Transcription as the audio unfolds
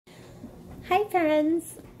Hi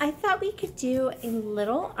friends! I thought we could do a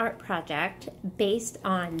little art project based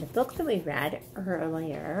on the book that we read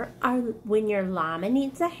earlier, When Your Llama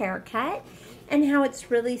Needs a Haircut, and how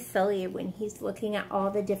it's really silly when he's looking at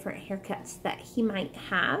all the different haircuts that he might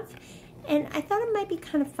have. And I thought it might be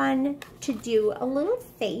kind of fun to do a little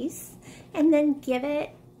face and then give it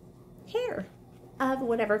hair of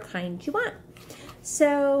whatever kind you want.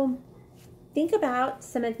 So think about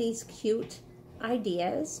some of these cute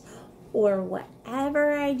ideas or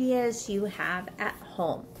whatever ideas you have at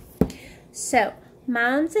home. So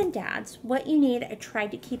moms and dads, what you need, I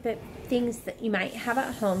tried to keep it things that you might have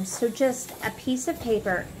at home. So just a piece of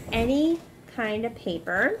paper, any kind of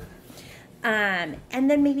paper, and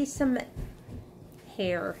then maybe some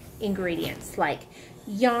hair ingredients like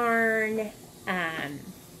yarn,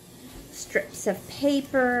 strips of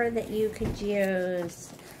paper that you could use.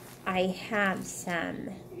 I have some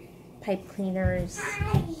pipe cleaners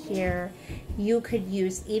here. You could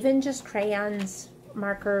use even just crayons,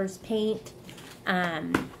 markers, paint.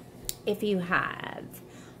 If you have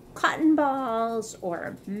cotton balls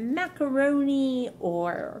or macaroni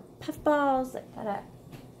or puff balls, I've got a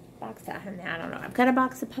box of, I don't know, I've got a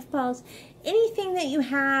box of puff balls. Anything that you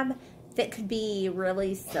have that could be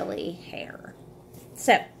really silly hair.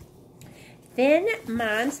 So then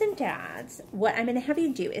moms and dads, what I'm going to have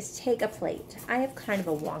you do is take a plate. I have kind of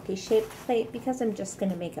a wonky shaped plate because I'm just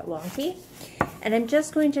going to make it wonky. And I'm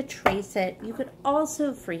just going to trace it. You could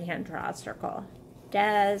also freehand draw a circle.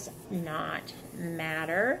 Does not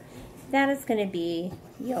matter. That is going to be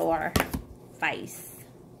your face.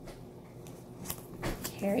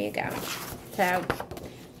 Here you go. So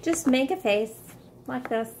just make a face like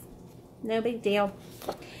this. No big deal.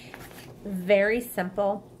 Very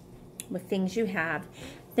simple with things you have.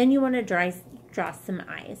 Then you want to draw some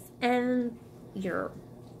eyes, and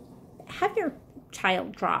have your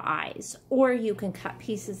child draw eyes, or you can cut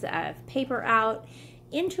pieces of paper out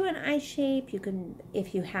into an eye shape. You can,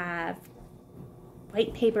 if you have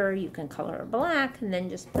white paper, you can color it black and then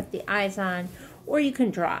just put the eyes on, or you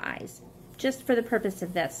can draw eyes. Just for the purpose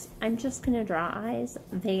of this, I'm just going to draw eyes.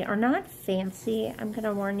 They are not fancy, I'm going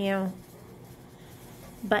to warn you.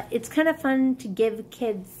 But it's kind of fun to give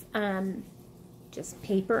kids just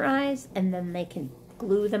paper eyes, and then they can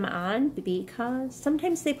glue them on, because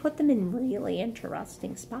sometimes they put them in really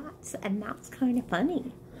interesting spots, and that's kind of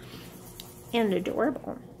funny and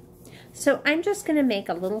adorable. So I'm just going to make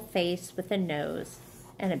a little face with a nose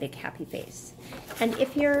and a big happy face. And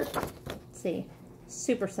if you're, let's see,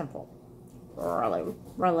 super simple,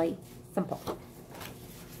 really simple.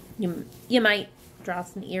 You might draw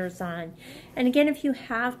some ears on. And again, if you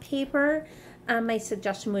have paper, my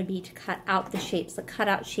suggestion would be to cut out the shapes, the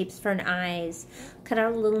cutout shapes for an eyes, cut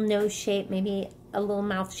out a little nose shape, maybe a little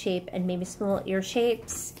mouth shape, and maybe some little ear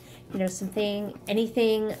shapes, you know,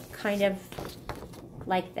 anything kind of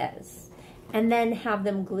like this. And then have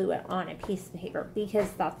them glue it on a piece of paper, because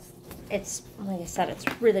it's, like I said, it's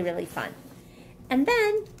really, really fun. And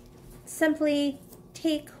then simply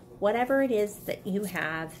take whatever it is that you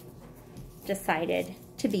have decided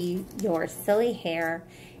to be your silly hair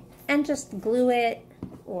and just glue it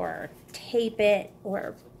or tape it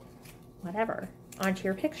or whatever onto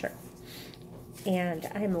your picture. And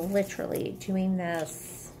I'm literally doing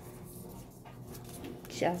this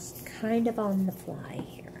just kind of on the fly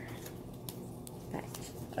here. But,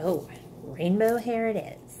 oh, rainbow hair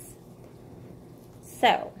it is.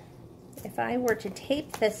 So if I were to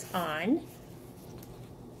tape this on,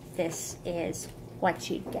 this is what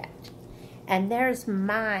you'd get. And there's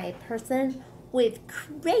my person with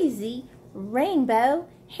crazy rainbow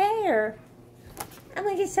hair. And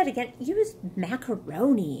like I said, again, use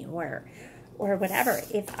macaroni or whatever.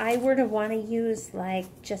 If I were to want to use like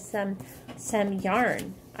just some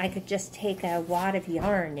yarn, I could just take a wad of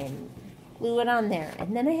yarn and glue it on there,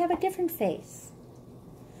 and then I have a different face.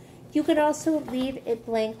 You could also leave it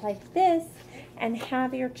blank like this and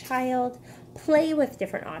have your child play with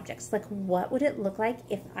different objects. Like, what would it look like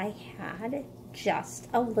if I had just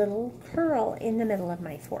a little curl in the middle of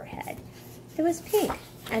my forehead? It was pink,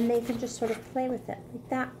 and they can just sort of play with it like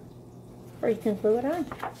that. Or you can glue it on.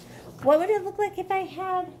 What would it look like if I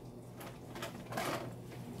had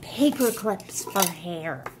paper clips for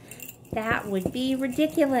hair? That would be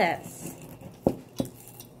ridiculous. I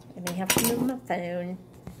may have to move my phone.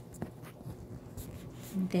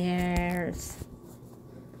 There's,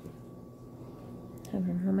 I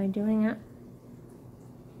don't know, am I doing it?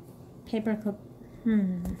 Paperclip,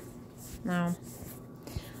 no.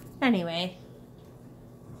 Anyway,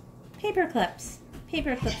 paper clips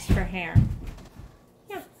for hair.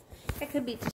 Yeah, it could be